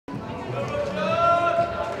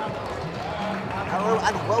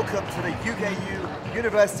and welcome to the UKU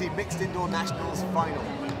University Mixed Indoor Nationals final.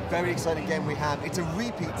 Very exciting game we have. It's a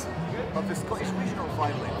repeat of the Scottish Regional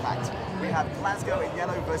final, in fact. We have Glasgow in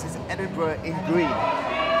yellow versus Edinburgh in green.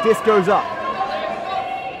 Disc goes up.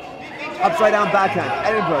 Upside down backhand.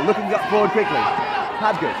 Edinburgh looking up forward quickly.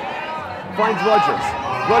 Hadgood finds Rogers.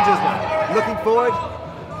 Rogers now looking forward.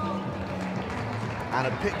 And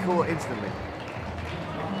a pick call instantly.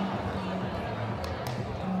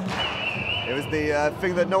 It was the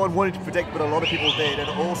thing that no one wanted to predict, but a lot of people did, an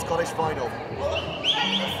all-Scottish final.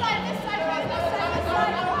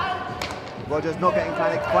 Rogers not getting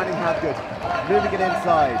panicked, finding Hadgood, moving it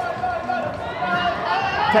inside.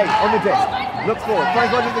 Tate on the disc, looks forward,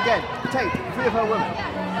 finds Rogers again. Tate, three of her women.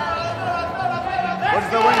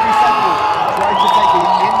 Rogers though won't be second, trying to take the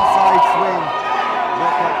inside swing,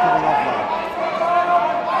 not quite coming off now.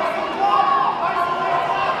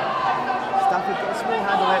 Stafford got a small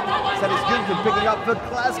hand on it, said it's Gunton picking up for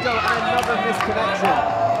Glasgow and another misconnection.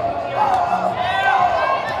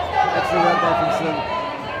 Excellent work there from Flung.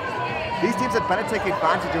 These teams had better take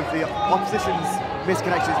advantage of the opposition's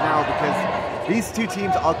misconnections now, because these two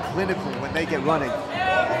teams are clinical when they get running.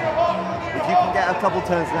 If you can get a couple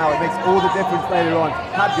turns now, it makes all the difference later on.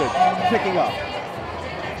 Hadgood picking up.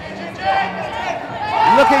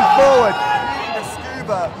 Looking forward. The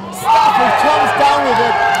scuba. Stafford comes down with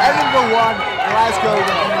it. Edinburgh 1, Glasgow 1.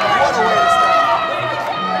 What a way to start.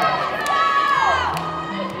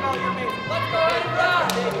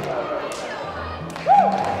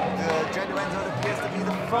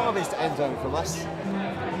 Farthest end zone from us.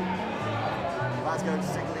 Glasgow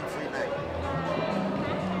signaling free May.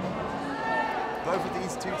 Both of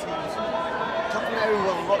these two teams come from there with a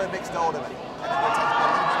lot of mixed ornament. Edinburgh tends to be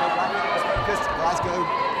a little more focused. Glasgow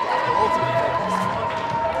ultimate focused.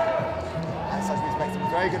 As such, we expect some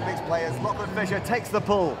very good mixed players. Lachlan Fisher takes the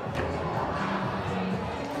pull.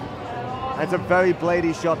 And it's a very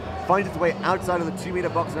bladey shot. Finds its way outside of the 2-meter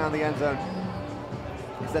box around the end zone.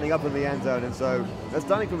 Setting up in the end zone, and so they're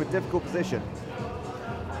starting from a difficult position.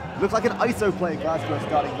 Looks like an ISO play. Glasgow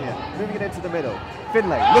starting here, moving it into the middle.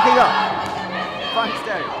 Finlay looking up, finds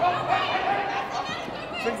Derry,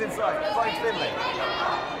 swings inside, finds Finlay.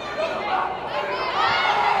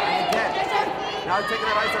 And again, now taking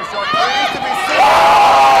that ISO shot. It needs to be seen.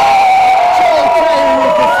 Joel Taylor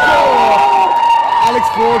with the score. Alex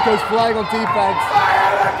Ford goes flying on defense.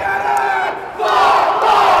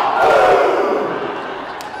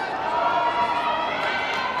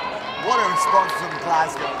 Response from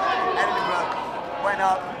Glasgow. Edinburgh went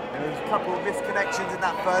up. There was a couple of misconnections in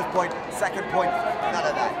that first point. Second point, none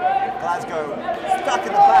of that. Glasgow stuck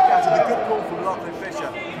in the back after the good pull from Lachlan Fisher.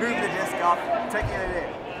 Moving the disc up, taking it in.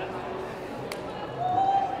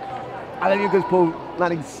 Alan pull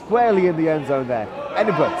landing squarely in the end zone there.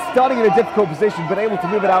 Edinburgh starting in a difficult position, but able to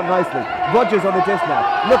move it out nicely. Rogers on the disc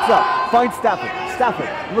now. Looks up, finds Stafford. Stafford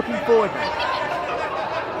looking forward now.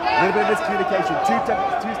 A little bit of miscommunication, two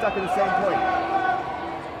stuck at the same point.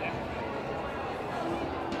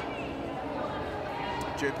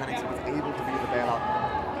 Joe Pennington was able to be the bailout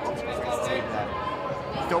option for his team there.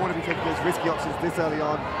 You don't want to be taking those risky options this early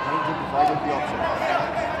on. Pennington provided the option.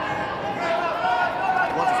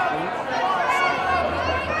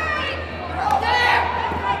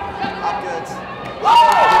 Upwards.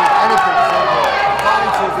 Anything simple. Fine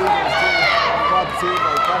to the Eagles team. Club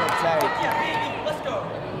teammate, better take.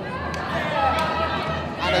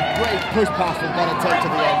 And a great push pass from Benson to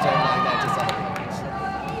the end zone line there to celebrate.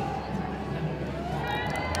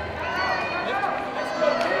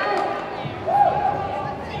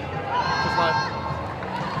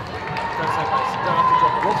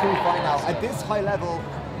 What can we find out? At this high level,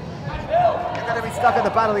 you're going to be stuck at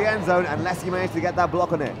the back of the end zone unless you manage to get that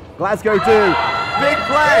block on it. Glasgow do. Big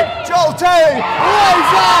play. Joel Taylor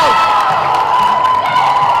lays out.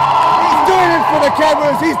 He's doing it for the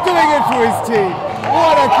cameras. He's doing it for his team.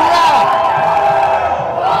 What a crowd!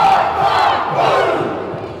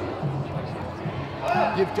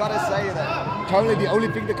 You've got to say that currently the only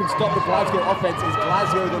thing that can stop the Glasgow offense is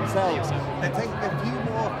Glasgow themselves. They're taking a few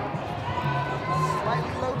more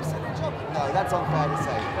slightly low percentage up. No, that's unfair to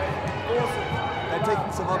say. Awesome. They're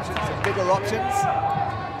taking some options, some bigger options.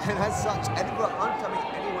 And as such, Edinburgh aren't coming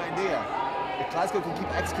anywhere near. If Glasgow can keep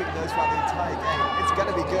executing those throughout the entire game, it's going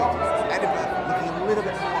to be good. Edinburgh looking a little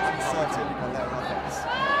bit more uncertain on their offense.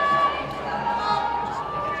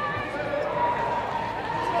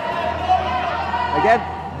 Again,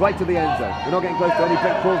 right to the end zone. We're not getting close to any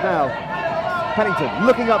big calls now. Pennington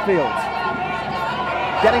looking upfield.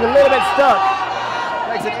 Getting a little bit stuck.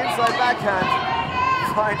 Makes an inside backhand.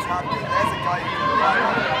 Finds Hadgood. There's a guy who can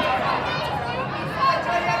run.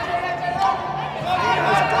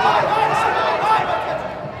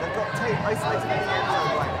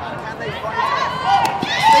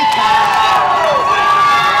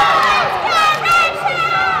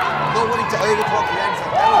 overclock the end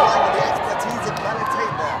zone. They're relying on the expertise of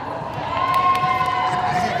Benson there. And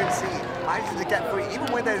as you can see, managing to get free,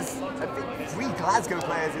 even when there's, I think, 3 Glasgow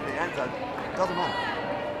players in the end zone. Doesn't matter.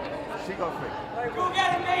 She got free. Go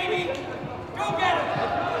get him, baby! Go get him!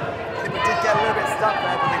 They did get a little bit stuck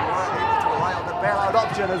there, but they weren't able to rely on the bailout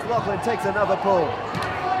option as Lachlan takes another pull.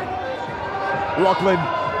 Lachlan,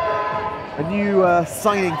 a new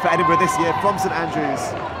signing for Edinburgh this year from St Andrews.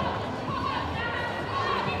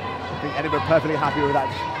 I think Edinburgh perfectly happy with that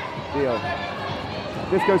deal.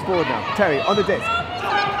 This goes forward now. Terry on the disc.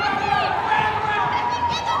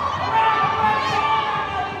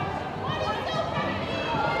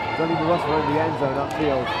 Johnny Barosser in the end zone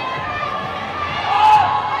upfield.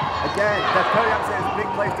 Again, that Terry upstairs is big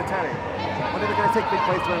plays to Terry. When are they going to take big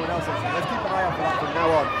plays to anyone else? Let's keep an eye out for that from now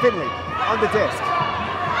on. Finley on the disc.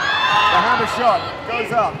 The hammer shot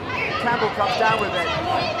goes up. Campbell comes down with it.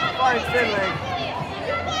 Finds Finley.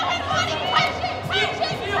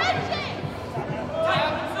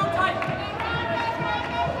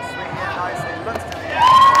 Swinging it nicely. Looks to the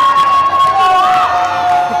end.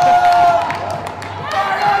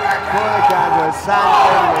 Poor Campbell. Sam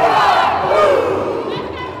Finley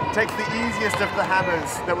takes the easiest of the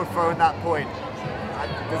hammers that were thrown that point.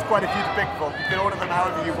 There's quite a few to pick from. You can order them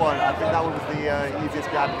however you want. I think that one was the easiest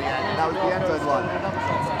grab at the end. And that was the end zone one.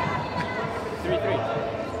 3-3.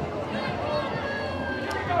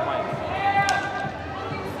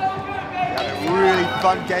 We have a really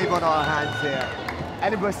fun game on our hands here.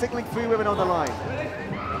 Edinburgh signaling 3 women on the line.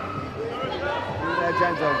 Through their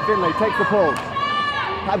end zone. Finlay takes the pull.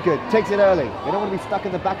 Habgood takes it early. They don't want to be stuck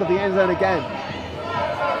in the back of the end zone again.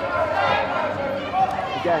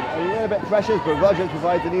 Again, a little bit pressures, but Rogers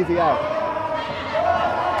provides an easy out.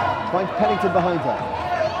 Finds Pennington behind her.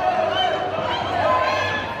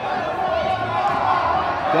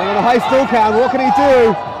 Going on a high stall cam, what can he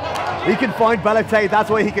do? He can find Bellate,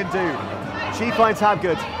 that's what he can do. She finds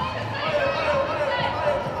Habgood.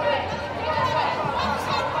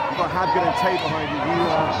 You've got Habgood and Tate behind you.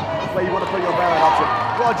 That's where you want to put your barrel option.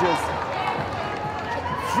 Rogers.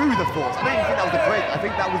 Through the force. I didn't think that was a break. I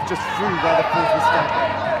think that was just through where the force was standing.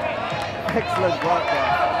 Excellent work there.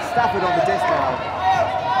 Stafford on the disc now.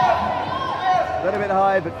 A little bit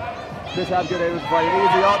high, but Chris Habgood able to provide an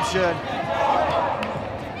easy option.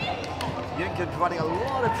 Yinkin providing a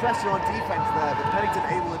lot of pressure on defense there, but Pennington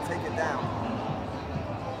able to take it down.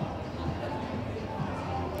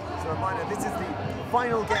 So a reminder, this is the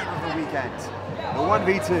final game of the weekend. The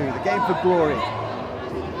 1v2, the game for glory.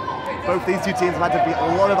 Both these two teams have had to beat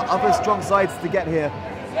a lot of other strong sides to get here.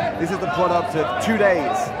 This is the product of 2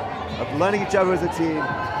 days of learning each other as a team,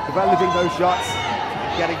 developing those shots,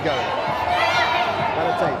 and getting going.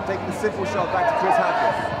 Bellate taking the simple shot back to Chris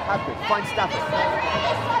Habgood. Habgood finds Stafford.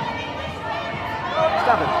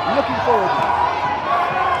 Stafford looking forward now.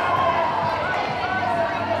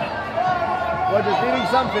 Rogers needing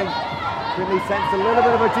something. Finley sensed a little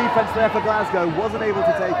bit of a defense there for Glasgow, wasn't able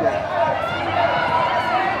to take it.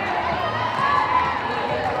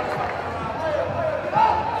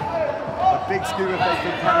 Big skewer fake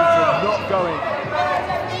from Pennington, not going.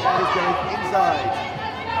 He's going inside.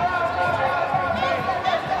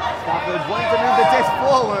 Stafford wanting to move the disc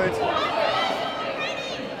forward.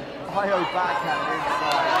 Io backhand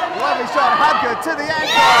inside. Lovely shot, Habgood to the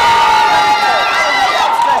end zone.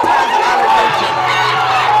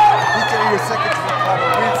 He's getting a second to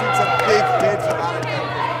recover. We've seen some big hits from Allen.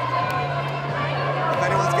 If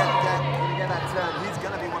anyone's going to get that turn, he's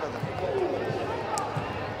going to be one of them.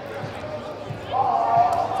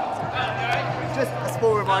 Just a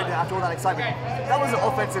small reminder after all that excitement, that was an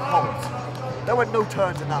offensive hold. There were no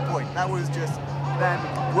turns at that point. That was just them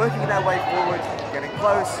working their way forward, getting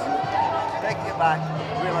close, taking it back,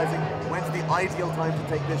 realizing when's the ideal time to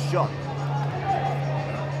take this shot.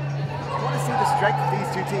 You want to see the strength of these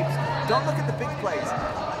two teams. Don't look at the big plays.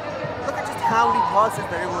 Look at just how many passes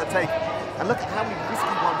they're able to take, and look at how many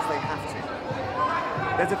risky ones they have to.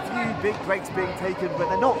 There's a few big breaks being taken, but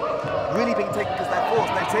they're not really being taken because they're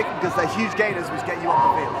forced. They're taken because they're huge gainers which get you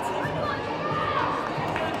off the field.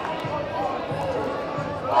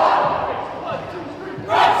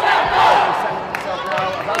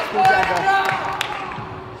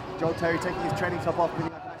 Joel Terry taking his training top off,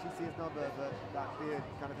 meaning I can actually see his number, but that beard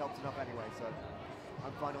kind of helps enough anyway, so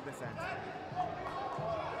I'm fine on this end.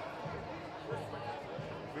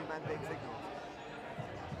 3-man big signal.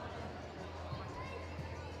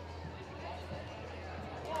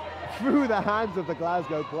 Through the hands of the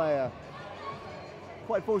Glasgow player.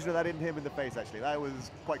 Quite fortunate that didn't hit him in the face, actually. That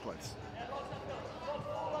was quite close.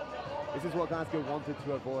 This is what Glasgow wanted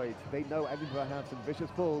to avoid. They know Edinburgh have some vicious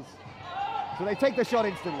pulls. So they take the shot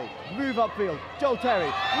instantly. Move upfield. Joel Terry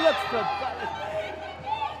looks for...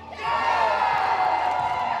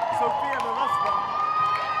 Sophia Marospa.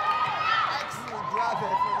 Excellent grab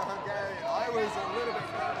there from the Hungarian. I was a little bit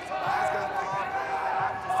nervous on Glasgow's behalf there, I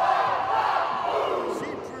have to say.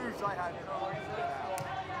 She proves I had no reason now.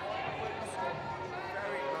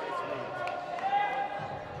 Very nice move.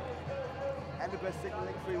 Edinburgh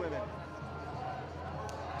signalling 3 women.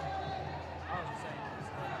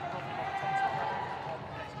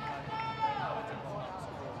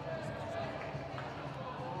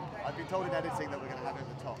 I've been told in editing that we're going to have it at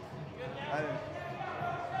the top.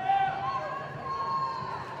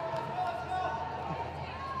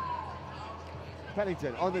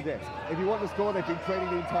 Pennington on the disc. If you want the score, they've been training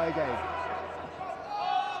the entire game.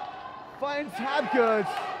 Finds Habgood.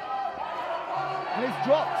 And it's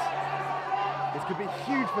dropped. This could be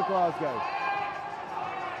huge for Glasgow.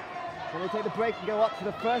 Can they take the break and go up for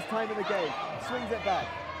the first time in the game? Swings it back.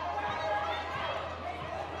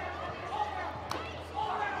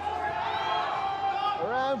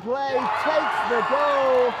 Around play, takes the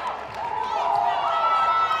goal.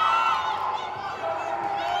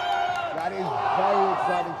 That is very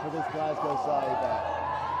exciting for this Glasgow side there.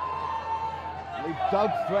 Leave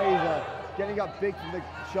Doug Fraser getting up big from the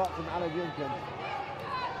shot from Alan Yunkin.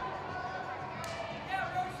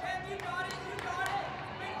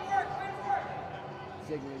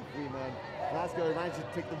 Signaling 3 men. Glasgow managed to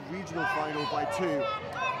take the regional final by 2.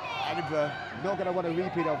 Edinburgh not going to want a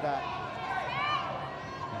repeat of that.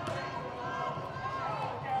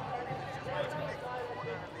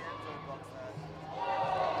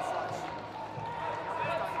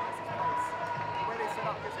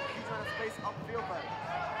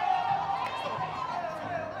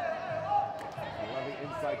 Lovely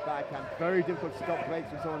inside backhand. Very difficult to stop breaks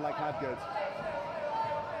from someone like Habgood.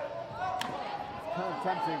 Kind of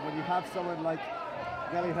tempting when you have someone like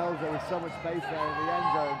Nelly Helzer with so much space there in the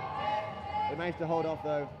end zone. They managed to hold off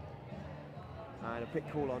though, and a pick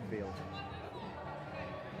call on field.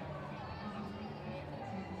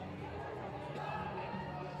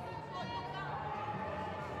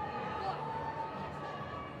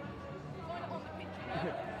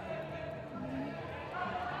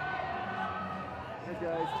 Here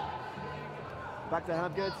goes. Back to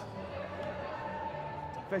Habgood.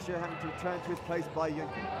 Fisher having to return to his place by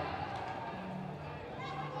Yunkin.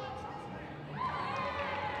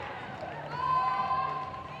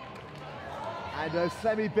 And a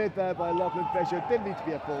semi-bid there by Lachlan Fisher. Didn't need to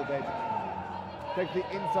be a full bid. Takes the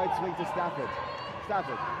inside swing to Stafford.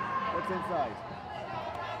 Stafford looks inside.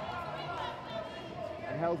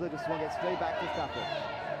 And Helzer just swung it straight back to Stafford.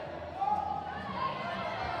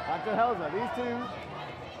 Back to Helzer. These two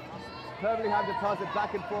perfectly have to pass it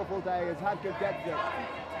back and forth all day as Habgood gets it.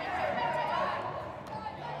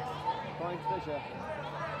 Finds Fisher.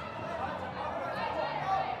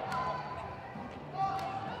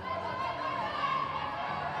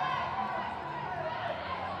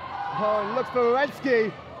 Oh, and looks for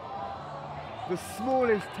Wierenski. The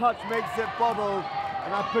smallest touch makes it bobble,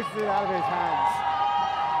 and that pushes it out of his hands.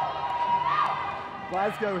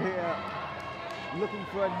 Glasgow here, looking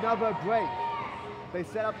for another break. They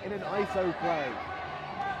set up in an ISO play.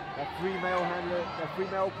 Their 3 male handler, their 3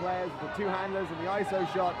 male players, the 2 handlers and the ISO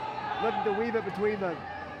shot, looking to weave it between them.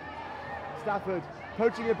 Stafford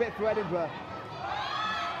poaching a bit for Edinburgh.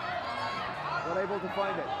 Not able to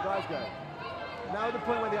find it. Glasgow. Now at the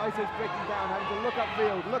point where the ISO's breaking down, having to look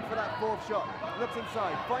upfield, look for that 4th shot. Looks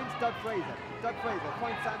inside, finds Doug Fraser. Doug Fraser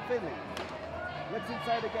finds Sam Finley. Looks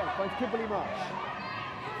inside again, finds Kimberly Marsh.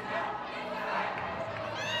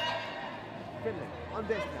 Finley on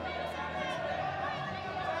disc now.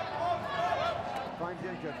 Finds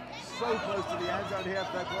Yunkin. So close to the end zone here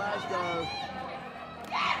for Glasgow.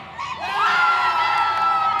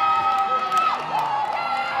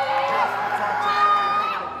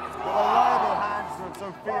 Reliable hands from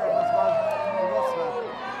Sophia Marospa.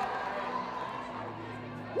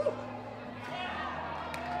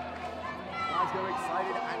 Glasgow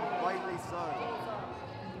excited and rightly so.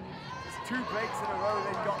 Just 2 breaks in a row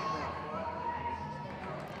they've gotten there.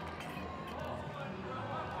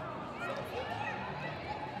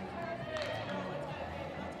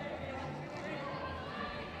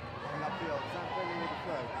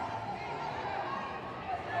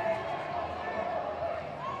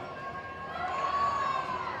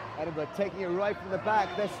 Edinburgh taking it right from the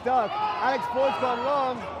back. They're stuck. Alex Ford's gone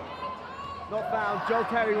long. Not found. Joel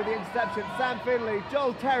Terry with the interception. Sam Finley.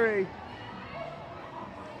 Joel Terry.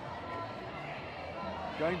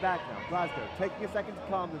 Going back now. Glasgow taking a second to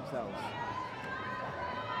calm themselves.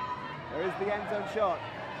 There is the end zone shot.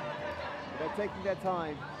 They're taking their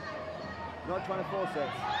time. not trying to force it.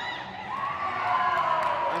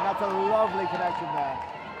 And that's a lovely connection there.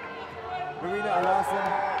 Marina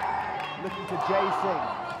Larson looking to Jay Singh.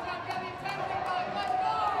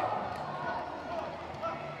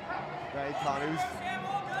 Very confused.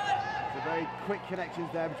 So very quick connections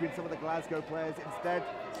there between some of the Glasgow players. Instead,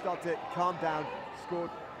 stopped it, calmed down, scored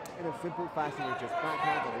in a simple fashion with just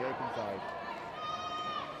backhand on the open side.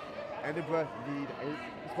 Edinburgh need a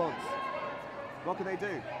response. What can they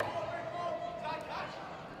do?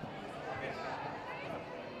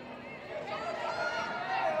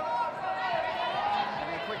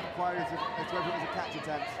 Having a quick inquiry as to whether it was a catch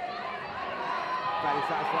attempt. Very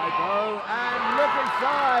satisfied though, and look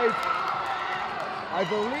inside! I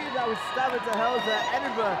believe that was stabbed to hell there.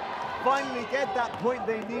 Edinburgh finally get that point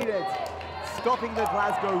they needed, stopping the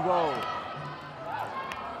Glasgow roll.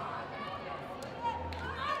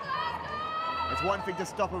 It's one thing to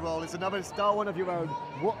stop a roll, it's another to start one of your own.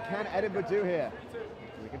 What can Edinburgh do here?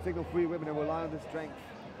 We can signal free women and rely on the strength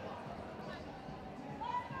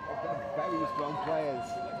of their very strong players.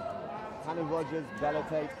 Hannah Rogers, Bella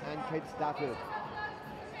Tate and Kate Stafford.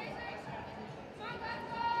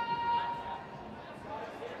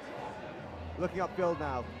 Looking upfield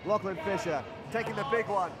now, Lachlan Fisher taking the big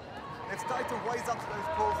one. They've started to raise up to those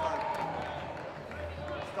pulls now.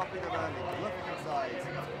 Stopping them early, looking inside.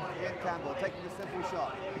 Ian Campbell taking the simple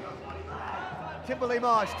shot. Kimberly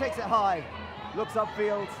Marsh takes it high, looks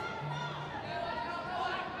upfield.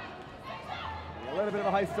 A little bit of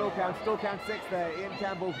a high still count 6 there. Ian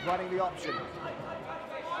Campbell running the option.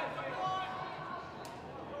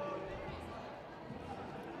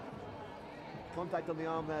 Contact on the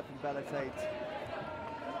arm there from Bella Tate.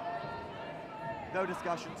 No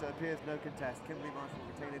discussion, so it appears no contest. Kimberly Marsh will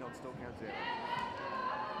retain it on still count 0.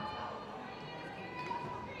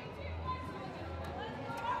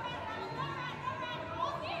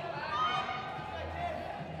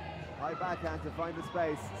 High backhand to find the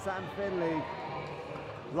space. Sam Finley,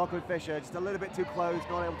 Lachlan Fisher, just a little bit too close,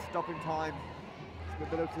 not able to stop in time.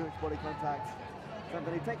 Just a bit of too much body contact. Sam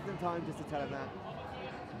Finley takes some time just to tell him that.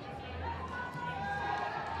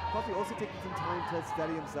 Possibly also taking some time to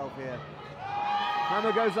steady himself here.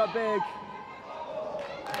 Hammer goes up big.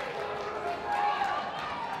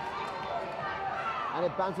 And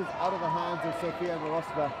it bounces out of the hands of Sophia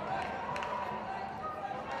Morosva.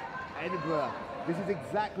 Edinburgh, this is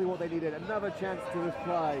exactly what they needed. Another chance to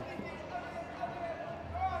reply.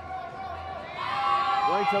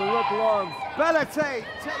 Going to look long. Bella Tate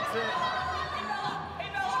takes it.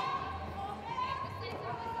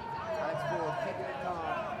 That's 4, keeping it calm.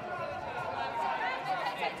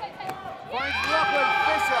 Finds Lachlan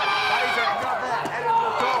Fisher. That is another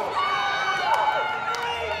Edinburgh goal.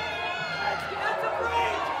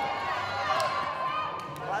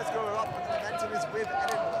 Glasgow are up, but the momentum is with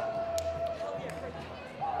Edinburgh.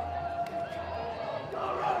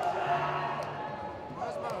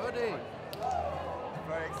 Where's my hoodie?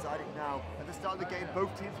 Very exciting now. At the start of the game,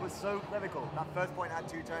 both teams were so clinical. That first point had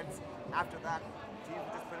 2 turns. After that, teams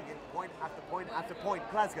were just filling in point after point after point.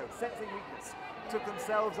 Glasgow, sensing weakness, took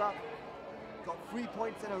themselves up. Got 3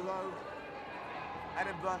 points in a row.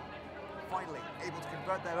 Edinburgh finally able to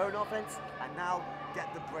convert their own offense and now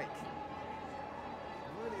get the break.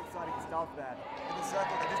 Really exciting stuff there. In the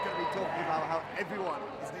circle, they're just going to be talking about how everyone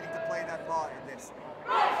is needing to play their part in this.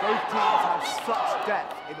 Both teams have such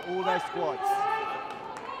depth in all their squads.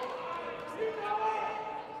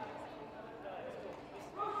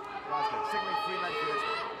 Glasgow signaling 3 men for this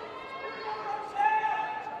one.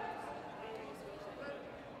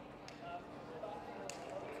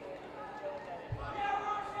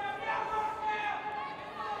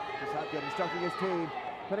 Instructing his team,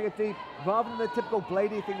 putting it deep, rather than the typical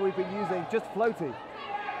bladey thing we've been using, just floaty.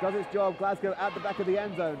 Does its job. Glasgow at the back of the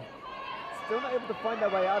end zone. Still not able to find their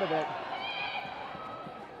way out of it.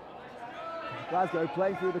 Glasgow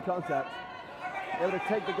playing through the concept, able to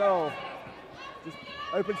take the goal. Just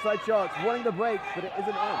open side shots, wanting the break, but it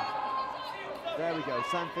isn't on. There we go,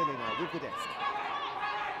 Sam Finney now with the disc.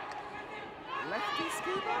 Lefty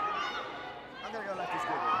scuba? I'm going to go lefty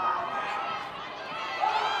scuba.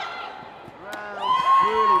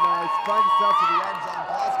 Really nice, finds himself to the end zone.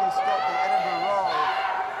 Glasgow stopped the Edinburgh roll.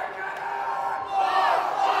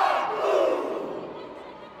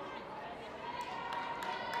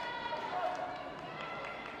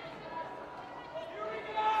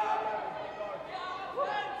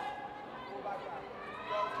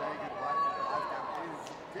 Very good work from Glasgow. It is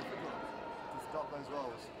difficult to stop those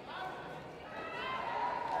rolls.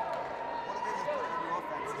 What it is putting in the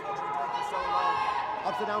offense is what they've been doing for so long.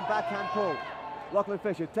 Upside down backhand pull. Lachlan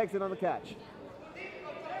Fisher takes it on the catch.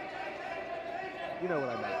 You know what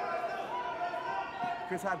I meant.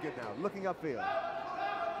 Chris Habgood now, looking upfield.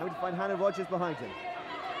 Going to find Hannah Rogers behind him.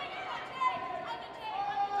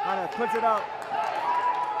 Hannah puts it up.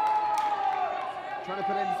 Trying to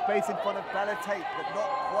put in space in front of Bella Tate, but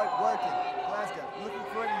not quite working. Glasgow looking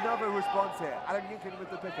for another response here. Alan Yinkin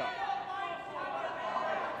with the pickup.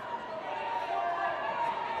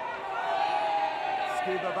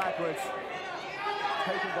 Scuba backwards.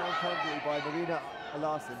 Taken down comfortably by Marina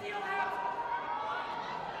Larson.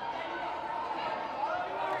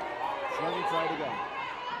 Slung inside again.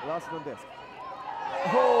 Larson on disc.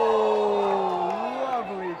 Oh,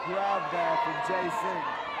 lovely grab there from Jay Singh.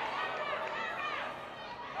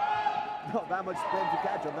 Not that much spin to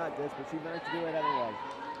catch on that disc, but she managed to do it anyway.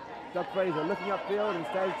 Doug Fraser looking upfield,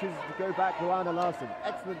 instead chooses to go back to Anna Larson.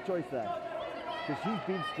 Excellent choice there, because she's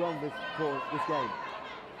been strong this game.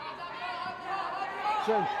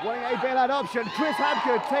 Sham wanting a bailout option. Chris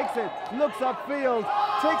Habgood takes it, looks upfield,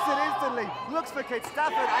 takes it instantly, looks for Kate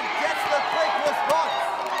Stafford and gets the quick response.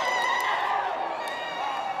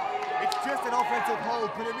 It's just an offensive hold,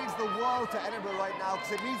 but it means the world to Edinburgh right now,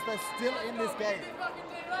 because it means they're still in this game.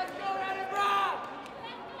 Let's go, Edinburgh!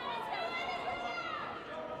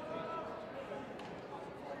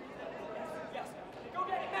 Yes, go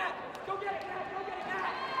get it, Matt! Go get it, Matt! Go get it,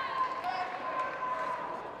 Matt!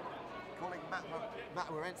 Calling Matt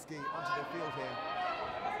Wierenski onto the field here.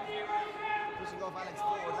 Pushing off Alex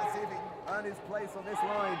forward. Let's see if he can earn his place on this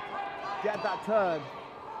line. Get that turn.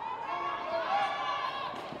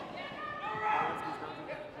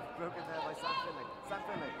 Broken there by Sam Finlay. Sam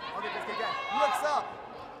Finlay on the disc again. Looks up.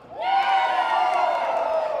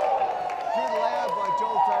 Good layup by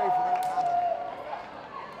Joel Terry for that hammer.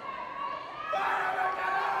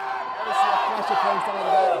 Never see a flasher playing something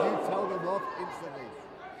like that. You tell them off instantly.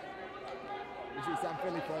 You see Sam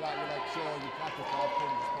Finlay throw it out, you're like, sure, you practice half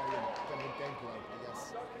thing, just play in general gameplay, I guess.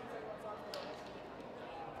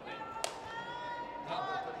 Now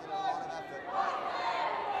they're putting in a lot of effort.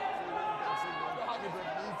 Edinburgh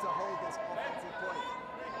needs to hold this offensive point.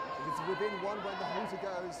 If it's within one when the hooter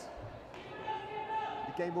goes,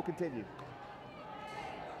 the game will continue.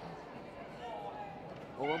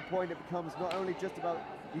 At one point it becomes not only just about,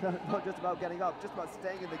 not just about getting up, just about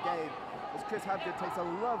staying in the game. As Chris Habgood takes a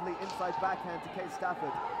lovely inside backhand to Kate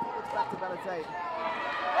Stafford. Looks back to Bella Tate.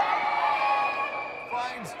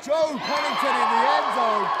 Finds Joe Pennington in the end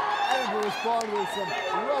zone. Edinburgh respond with some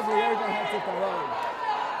lovely overheads of their own.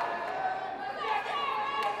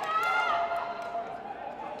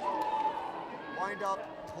 Wind up,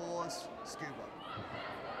 pause, scuba.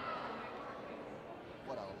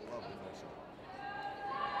 What a lovely motion.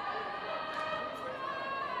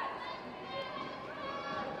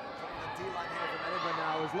 D-line here from Edinburgh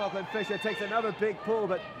now as Lachlan Fisher takes another big pull,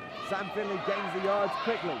 but Sam Finlay gains the yards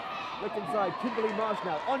quickly. Look inside, Kimberly Marsh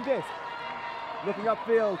now on disc. Looking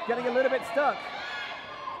upfield, getting a little bit stuck.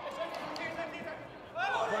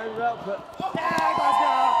 Trying it up, but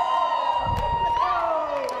Glasgow!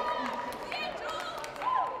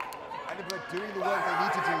 Edinburgh doing the work they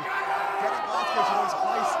need to do. Getting Glasgow to those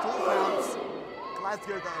high score counts.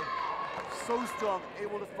 Glasgow though, so strong,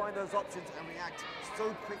 able to find those options and react so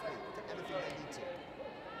quickly to anything they need to.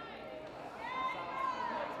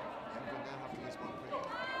 Edinburgh now have to respond quickly.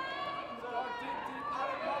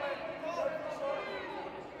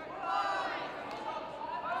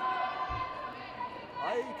 I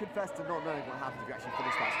confess to not knowing what happens if you actually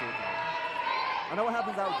finish that score count. I know what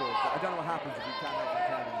happens outdoors, but I don't know what happens if you can't actually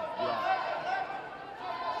count in. Yeah.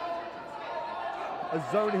 A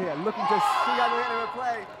zone here, looking to see how they're going to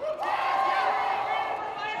play.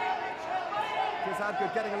 Chris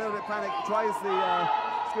Habgood getting a little bit panicked, tries the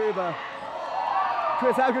scuba.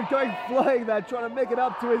 Chris Habgood going flying there, trying to make it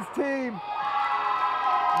up to his team.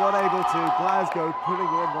 Not able to. Glasgow putting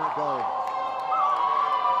in that goal.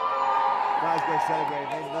 Glasgow celebrating,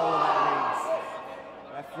 they know what that means.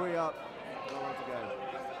 They're free up, nowhere to go.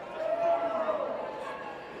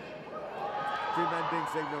 Two men being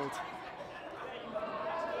signalled.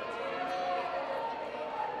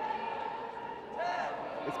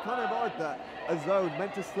 It's kind of odd that a zone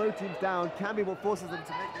meant to slow teams down can be what forces them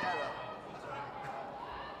to make the error.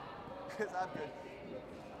 Because Habgood,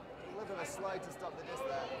 a little bit of a slide to stop the disc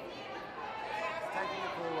there. Taking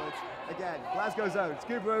it forward. Again, Glasgow zone,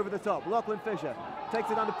 scuba over the top. Lachlan Fisher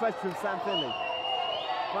takes it under pressure from Sam Finlay.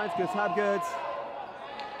 Finds Chris Habgood.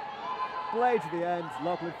 Blade to the end,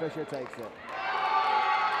 Lachlan Fisher takes it.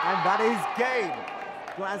 And that is game.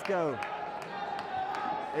 Glasgow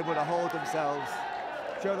able to hold themselves,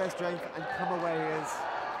 show their strength and come away as,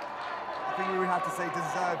 I think we would have to say,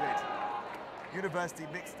 deserved University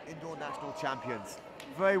Mixed Indoor National Champions.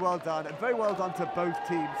 Very well done, and very well done to both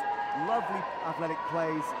teams. Lovely athletic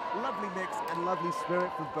plays, lovely mix, and lovely spirit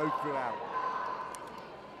from both throughout.